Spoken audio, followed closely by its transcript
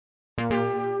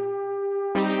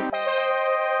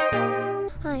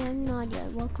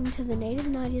welcome to the Native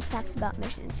Nadia's Facts About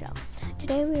Missions show.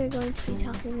 Today we are going to be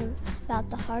talking about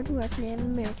the hard work Native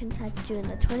Americans had to do in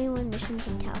the 21 missions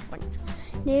in California.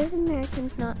 Native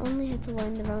Americans not only had to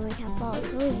learn the Roman Catholic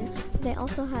religion, but they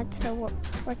also had to work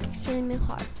extremely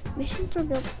hard. Missions were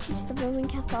built to teach the Roman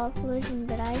Catholic religion,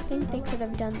 but I think they could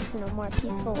have done this in a more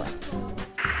peaceful way.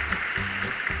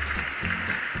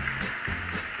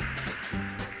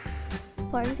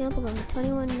 For example, on the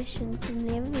 21 missions, the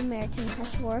Native Americans had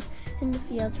to work in the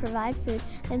fields, provide food,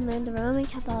 and learn the Roman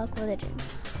Catholic religion.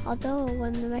 Although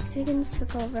when the Mexicans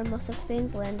took over most of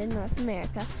Spain's land in North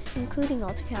America, including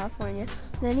Alta California,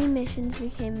 many missions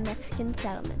became Mexican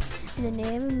settlements, and the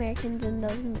Native Americans in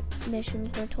those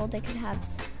missions were told they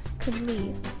could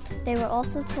leave. They were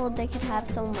also told they could have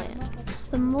some land,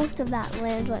 but most of that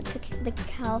land went to the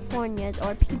Californias,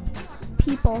 or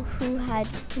people who had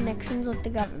connections with the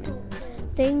government.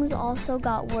 Things also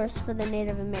got worse for the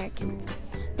Native Americans.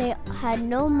 They had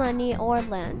no money or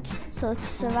land, so to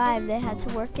survive they had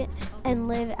to work it and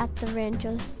live at the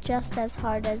ranchos just as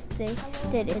hard as they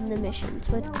did in the missions,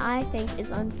 which I think is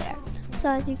unfair. So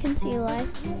as you can see, life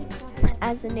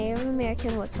as a Native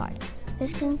American was hard.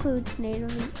 This concludes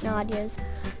Native Nadia's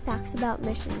Facts About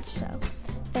Missions show.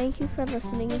 Thank you for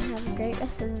listening and have a great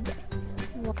rest of the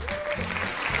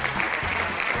day.